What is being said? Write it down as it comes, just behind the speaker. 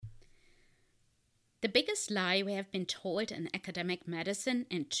The biggest lie we have been told in academic medicine,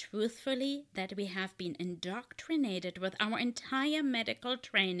 and truthfully that we have been indoctrinated with our entire medical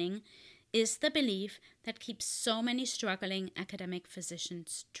training, is the belief that keeps so many struggling academic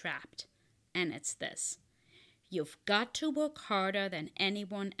physicians trapped. And it's this: you've got to work harder than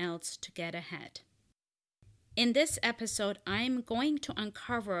anyone else to get ahead. In this episode, I'm going to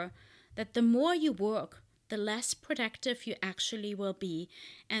uncover that the more you work, the less productive you actually will be,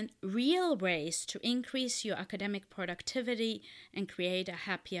 and real ways to increase your academic productivity and create a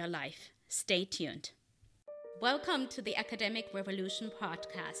happier life. Stay tuned. Welcome to the Academic Revolution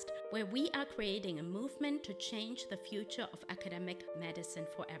podcast, where we are creating a movement to change the future of academic medicine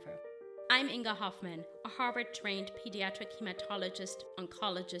forever. I'm Inga Hoffman, a Harvard-trained pediatric hematologist,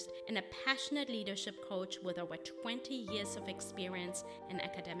 oncologist, and a passionate leadership coach with over 20 years of experience in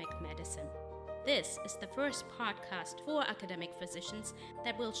academic medicine. This is the first podcast for academic physicians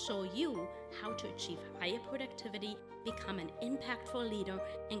that will show you how to achieve higher productivity, become an impactful leader,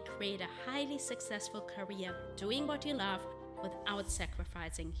 and create a highly successful career doing what you love without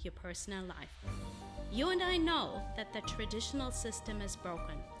sacrificing your personal life. You and I know that the traditional system is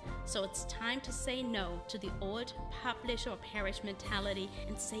broken, so it's time to say no to the old publish or perish mentality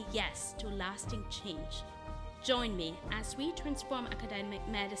and say yes to lasting change. Join me as we transform academic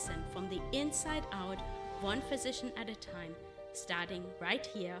medicine from the inside out, one physician at a time, starting right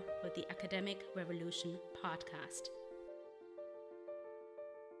here with the Academic Revolution podcast.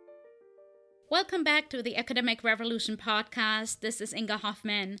 Welcome back to the Academic Revolution podcast. This is Inga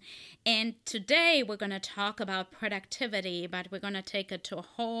Hoffman, and today we're going to talk about productivity, but we're going to take it to a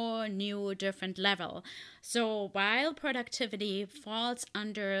whole new, different level. So while productivity falls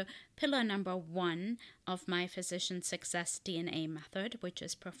under pillar number 1 of my Physician Success DNA method, which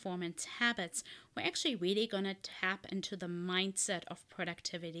is performance habits, we're actually really going to tap into the mindset of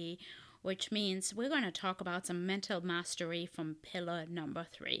productivity, which means we're going to talk about some mental mastery from pillar number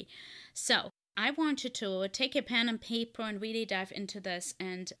 3. So I want you to take your pen and paper and really dive into this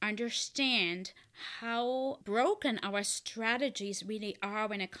and understand how broken our strategies really are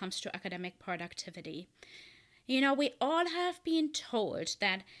when it comes to academic productivity. You know, we all have been told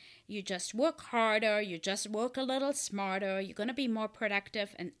that you just work harder, you just work a little smarter, you're going to be more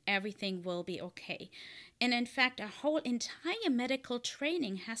productive, and everything will be okay. And in fact, our whole entire medical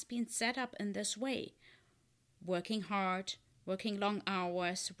training has been set up in this way. Working hard, working long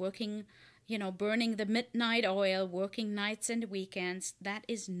hours, burning the midnight oil, working nights and weekends, that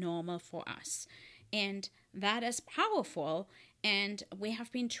is normal for us. And that is powerful. And we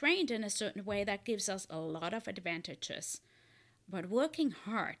have been trained in a certain way that gives us a lot of advantages. But working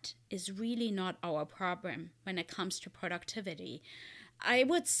hard is really not our problem when it comes to productivity. I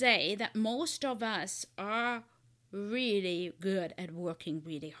would say that most of us are really good at working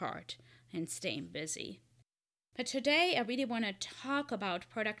really hard and staying busy. But today, I really want to talk about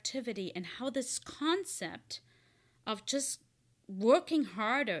productivity and how this concept of just working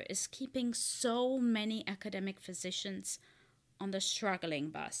harder is keeping so many academic physicians on the struggling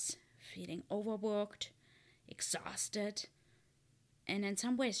bus, feeling overworked, exhausted, and in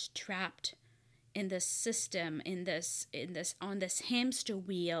some ways trapped in this system, on this hamster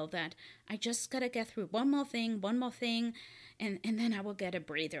wheel that I just gotta get through one more thing, and then I will get a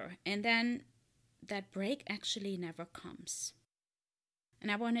breather. And then that break actually never comes.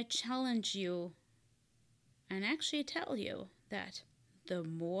 And I want to challenge you and actually tell you that the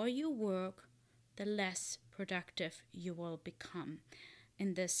more you work, the less productive you will become.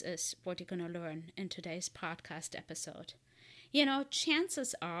 And this is what you're going to learn in today's podcast episode. You know,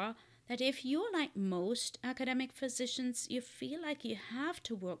 chances are that if you're like most academic physicians, you feel like you have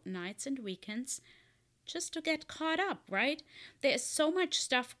to work nights and weekends just to get caught up, right? There's so much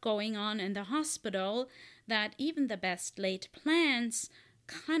stuff going on in the hospital that even the best laid plans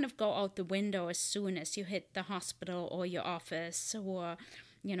kind of go out the window as soon as you hit the hospital or your office or,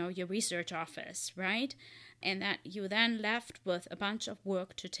 your research office, right? And that you then left with a bunch of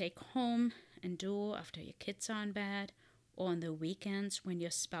work to take home and do after your kids are in bed or on the weekends when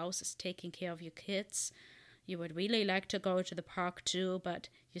your spouse is taking care of your kids. You would really like to go to the park too, but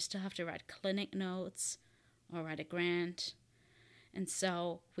you still have to write clinic notes or write a grant. And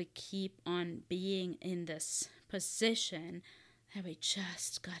so we keep on being in this position that we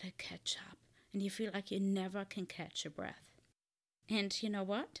just gotta catch up. And you feel like you never can catch your breath. And you know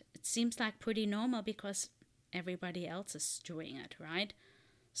what? It seems like pretty normal because everybody else is doing it, right?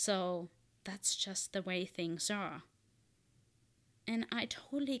 So that's just the way things are. And I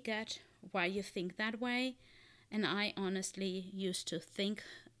totally get why you think that way. And I honestly used to think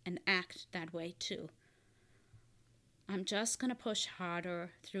and act that way too. I'm just going to push harder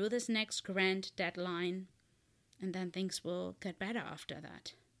through this next grant deadline, and then things will get better after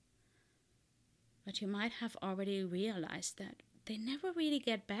that. But you might have already realized that they never really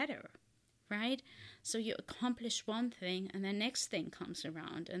get better, right? So you accomplish one thing and the next thing comes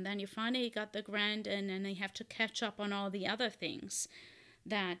around, and then you finally got the grant and then you have to catch up on all the other things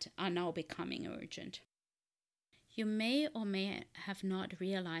that are now becoming urgent. You may or may have not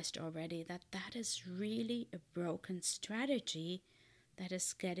realized already that that is really a broken strategy that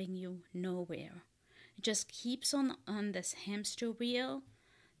is getting you nowhere. It just keeps on this hamster wheel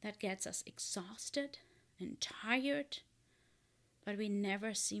that gets us exhausted and tired, but we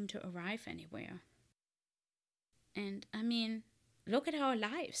never seem to arrive anywhere. And I mean, look at our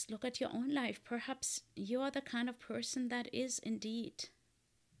lives. Look at your own life. Perhaps you are the kind of person that is indeed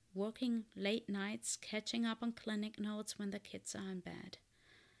working late nights, catching up on clinic notes when the kids are in bed.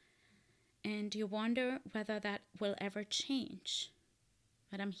 And you wonder whether that will ever change.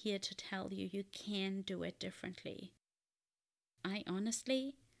 But I'm here to tell you, you can do it differently. I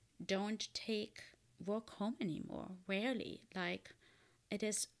honestly don't take work home anymore, rarely. Like, it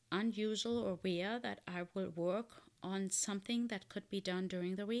is unusual or rare that I will work on something that could be done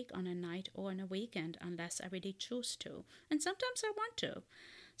during the week, on a night or on a weekend, unless I really choose to. And sometimes I want to.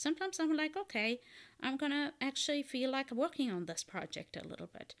 Sometimes I'm like, okay, I'm going to actually feel like working on this project a little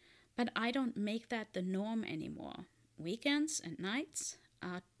bit. But I don't make that the norm anymore. Weekends and nights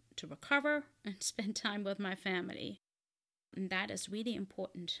are to recover and spend time with my family. And that is really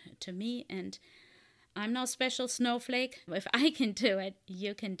important to me. And I'm no special snowflake. If I can do it,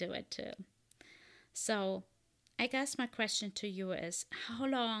 you can do it too. So I guess my question to you is, how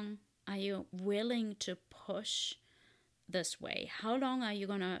long are you willing to push this way? How long are you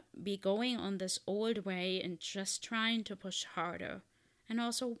going to be going on this old way and just trying to push harder? And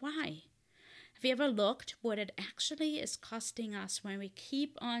also, why? Have you ever looked what it actually is costing us when we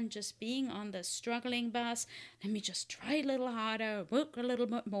keep on just being on the struggling bus? Let me just try a little harder, work a little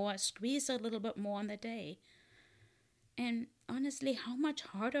bit more, squeeze a little bit more on the day. And honestly, how much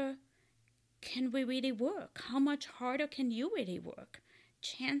harder can we really work? How much harder can you really work?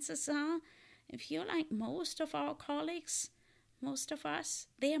 Chances are, if you're like most of our colleagues, most of us,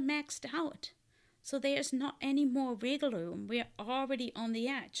 they are maxed out. So there's not any more wiggle room. We're already on the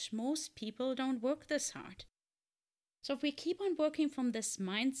edge. Most people don't work this hard. So if we keep on working from this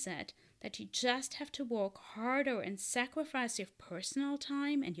mindset that you just have to work harder and sacrifice your personal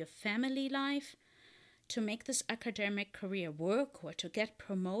time and your family life to make this academic career work or to get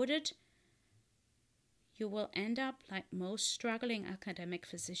promoted, you will end up like most struggling academic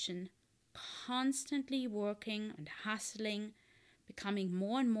physicians, constantly working and hustling, becoming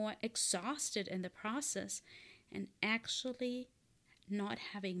more and more exhausted in the process, and actually not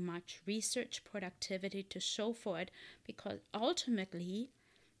having much research productivity to show for it, because ultimately,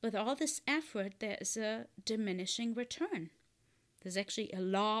 with all this effort, there is a diminishing return. There's actually a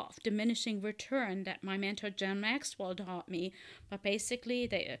law of diminishing return that my mentor John Maxwell taught me, but basically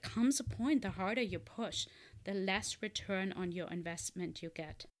there comes a point, the harder you push, the less return on your investment you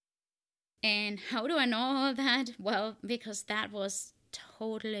get. And how do I know all that? Well, because that was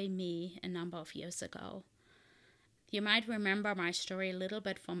totally me a number of years ago. You might remember my story a little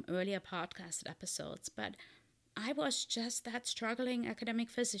bit from earlier podcast episodes, but I was just that struggling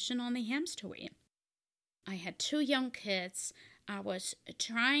academic physician on the hamster wheel. I had 2 young kids. I was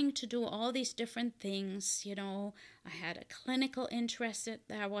trying to do all these different things, I had a clinical interest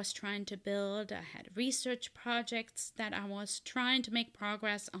that I was trying to build. I had research projects that I was trying to make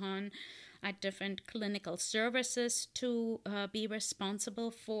progress on. I had different clinical services to be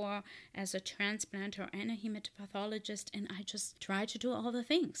responsible for as a transplanter and a hematopathologist, and I just tried to do all the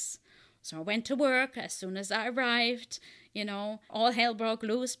things. So I went to work as soon as I arrived. All hell broke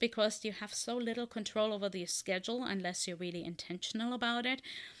loose because you have so little control over your schedule unless you're really intentional about it,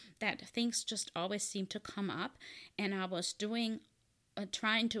 that things just always seem to come up. And I was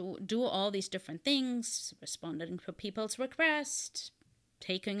trying to do all these different things, responding to people's requests,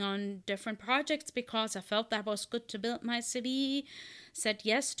 taking on different projects because I felt that was good to build my CV, said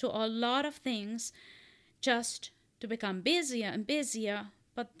yes to a lot of things just to become busier and busier.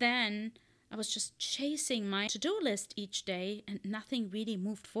 But then I was just chasing my to-do list each day and nothing really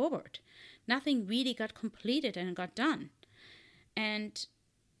moved forward. Nothing really got completed and got done. And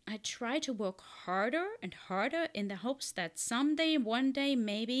I tried to work harder and harder in the hopes that someday, one day,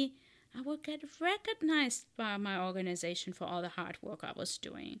 maybe I would get recognized by my organization for all the hard work I was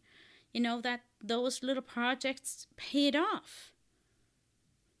doing. That those little projects paid off.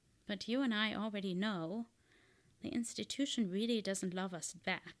 But you and I already know the institution really doesn't love us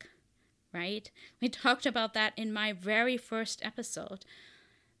back. right? We talked about that in my very first episode.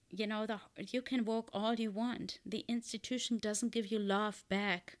 You can work all you want. The institution doesn't give you love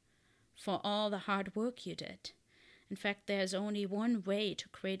back for all the hard work you did. In fact, there's only one way to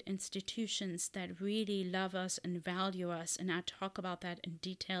create institutions that really love us and value us, and I talk about that in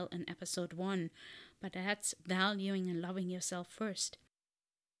detail in episode 1, but that's valuing and loving yourself first.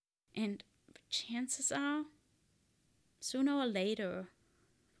 And chances are, sooner or later,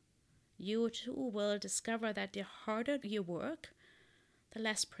 you too will discover that the harder you work, the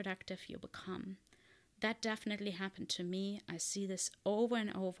less productive you become. That definitely happened to me. I see this over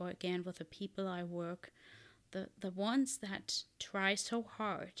and over again with the people I work. The ones that try so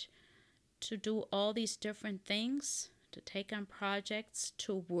hard to do all these different things, to take on projects,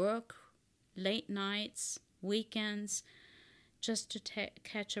 to work late nights, weekends, just to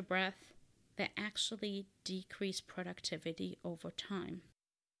catch a breath, they actually decrease productivity over time.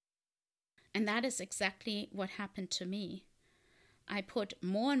 And that is exactly what happened to me. I put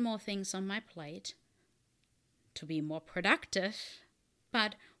more and more things on my plate to be more productive.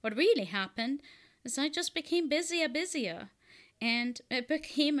 But what really happened is I just became busier. And it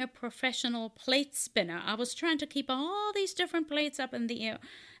became a professional plate spinner. I was trying to keep all these different plates up in the air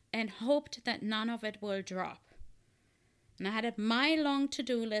and hoped that none of it will drop. And I had a mile-long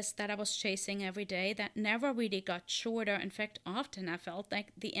to-do list that I was chasing every day that never really got shorter. In fact, often I felt like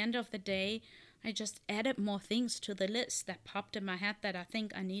at the end of the day, I just added more things to the list that popped in my head that I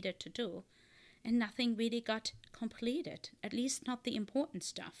think I needed to do. And nothing really got completed, at least not the important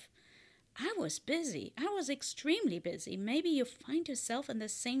stuff. I was busy. I was extremely busy. Maybe you find yourself in the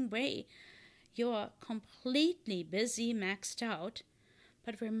same way. You're completely busy, maxed out.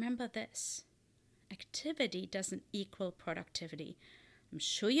 But remember this. Activity doesn't equal productivity. I'm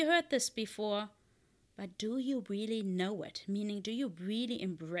sure you heard this before. But do you really know it? Meaning, do you really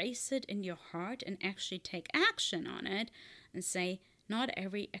embrace it in your heart and actually take action on it and say, not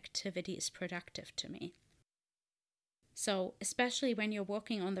every activity is productive to me? So, especially when you're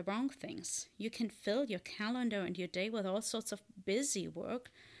working on the wrong things, you can fill your calendar and your day with all sorts of busy work,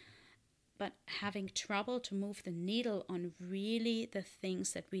 but having trouble to move the needle on really the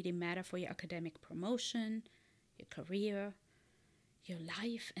things that really matter for your academic promotion, your career, your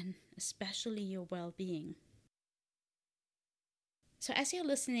life, and especially your well-being. So as you're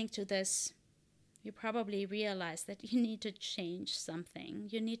listening to this, you probably realize that you need to change something.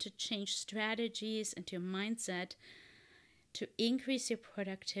 You need to change strategies and your mindset to increase your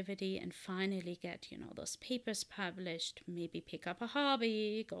productivity and finally get, those papers published, maybe pick up a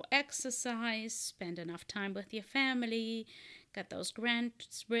hobby, go exercise, spend enough time with your family, get those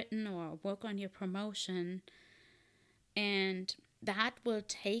grants written or work on your promotion. And that will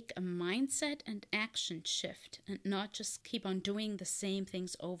take a mindset and action shift and not just keep on doing the same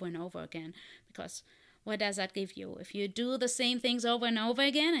things over and over again. Because what does that give you? If you do the same things over and over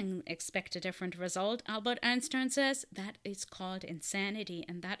again and expect a different result, Albert Einstein says, that is called insanity.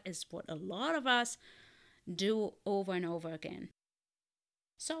 And that is what a lot of us do over and over again.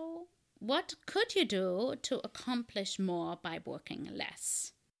 So what could you do to accomplish more by working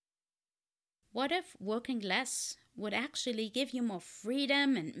less? What if working less would actually give you more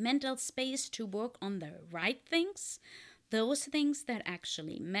freedom and mental space to work on the right things, those things that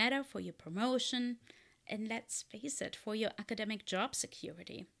actually matter for your promotion, and let's face it, for your academic job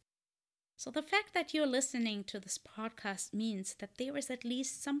security? So the fact that you're listening to this podcast means that there is at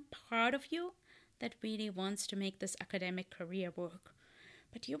least some part of you that really wants to make this academic career work.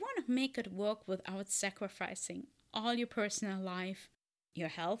 But you want to make it work without sacrificing all your personal life, your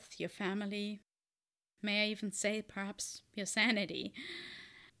health, your family, may I even say perhaps your sanity.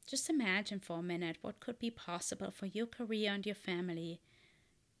 Just imagine for a minute what could be possible for your career and your family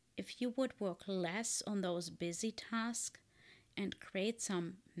if you would work less on those busy tasks and create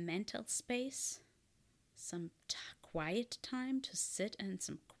some mental space, some quiet time to sit in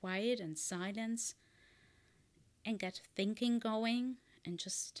some quiet and silence and get thinking going and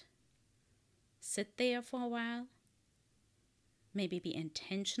just sit there for a while. Maybe be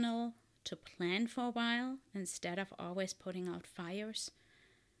intentional to plan for a while instead of always putting out fires.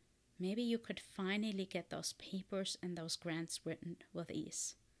 Maybe you could finally get those papers and those grants written with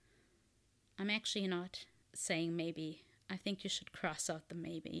ease. I'm actually not saying maybe. I think you should cross out the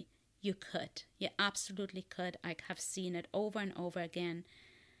maybe. You could. You absolutely could. I have seen it over and over again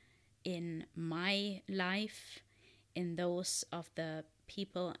in my life, in those of the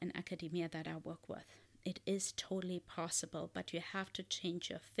people in academia that I work with. It is totally possible, but you have to change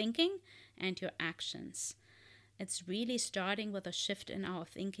your thinking and your actions. It's really starting with a shift in our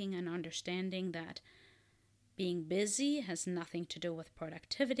thinking and understanding that being busy has nothing to do with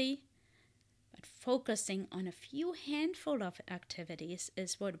productivity, But focusing on a few handful of activities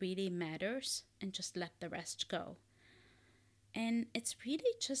is what really matters, and just let the rest go. And it's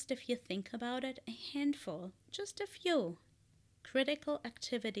really just, if you think about it, a handful, just a few critical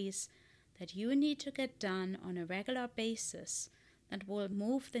activities that you need to get done on a regular basis that will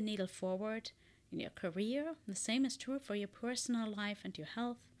move the needle forward in your career. The same is true for your personal life and your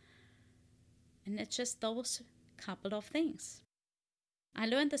health. And it's just those couple of things. I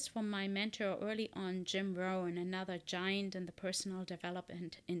learned this from my mentor early on, Jim Rohn, another giant in the personal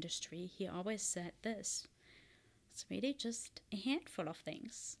development industry. He always said this: it's really just a handful of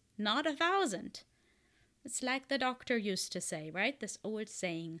things, not 1,000. It's like the doctor used to say, right? This old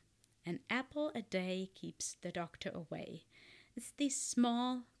saying, an apple a day keeps the doctor away. It's these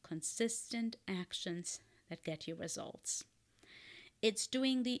small, consistent actions that get you results. It's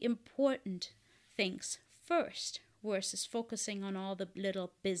doing the important things first versus focusing on all the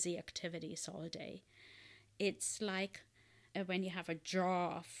little busy activities all day. It's like when you have a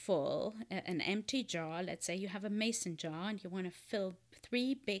jar full, an empty jar, let's say you have a mason jar and you want to fill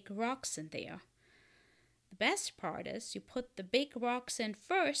 3 big rocks in there. The best part is you put the big rocks in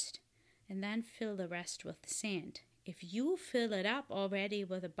first and then fill the rest with sand. If you fill it up already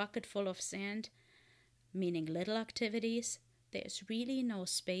with a bucket full of sand, meaning little activities, there's really no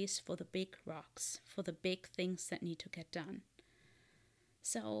space for the big rocks, for the big things that need to get done.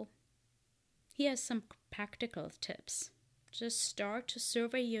 So, here's some practical tips. Just start to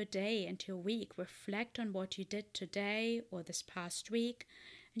survey your day and your week. Reflect on what you did today or this past week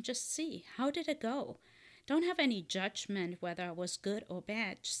and just see, how did it go? Don't have any judgment whether it was good or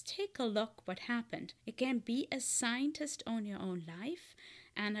bad. Just take a look what happened. Again, be a scientist on your own life.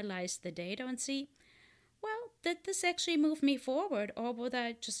 Analyze the data and see, well, did this actually move me forward, or was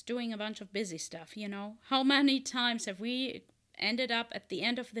I just doing a bunch of busy stuff, How many times have we ended up at the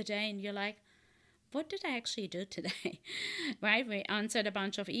end of the day and you're like, what did I actually do today? Right? We answered a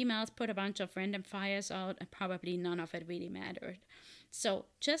bunch of emails, put a bunch of random fires out, and probably none of it really mattered. So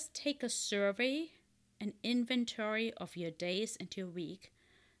just take a survey, an inventory of your days and your week.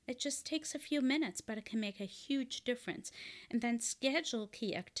 It just takes a few minutes, but it can make a huge difference. And then schedule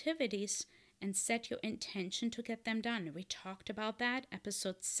key activities and set your intention to get them done. We talked about that,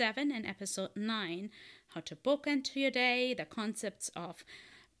 episode 7 and episode 9, how to bookend your day, the concepts of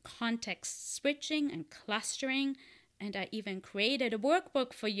context switching and clustering. And I even created a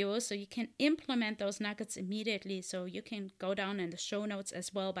workbook for you so you can implement those nuggets immediately. So you can go down in the show notes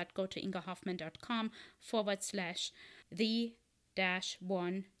as well, but go to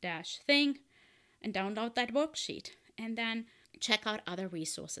ingahoffman.com/the-one-thing and download that worksheet. And then check out other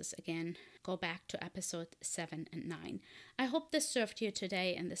resources. Again, go back to episode 7 and 9. I hope this served you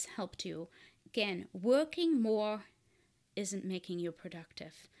today and this helped you. Again, working more isn't making you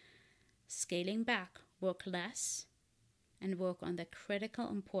productive. Scaling back, work less, and work on the critical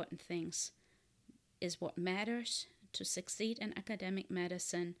important things is what matters to succeed in academic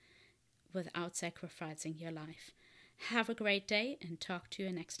medicine without sacrificing your life. Have a great day and talk to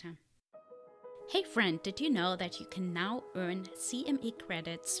you next time. Hey friend, did you know that you can now earn CME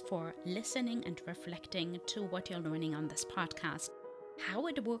credits for listening and reflecting to what you're learning on this podcast? How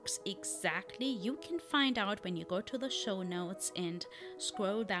it works exactly, you can find out when you go to the show notes and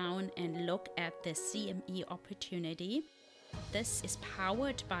scroll down and look at the CME opportunity. This is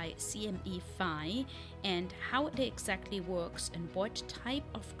powered by CME Fi, and how it exactly works and what type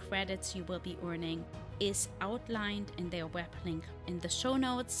of credits you will be earning is outlined in their web link in the show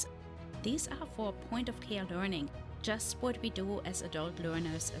notes. These are for point-of-care learning, just what we do as adult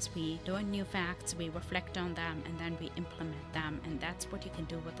learners. As we learn new facts, we reflect on them, and then we implement them, and that's what you can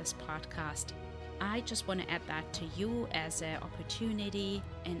do with this podcast. I just want to add that to you as an opportunity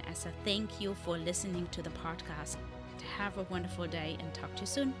and as a thank you for listening to the podcast. Have a wonderful day and talk to you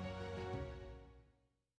soon.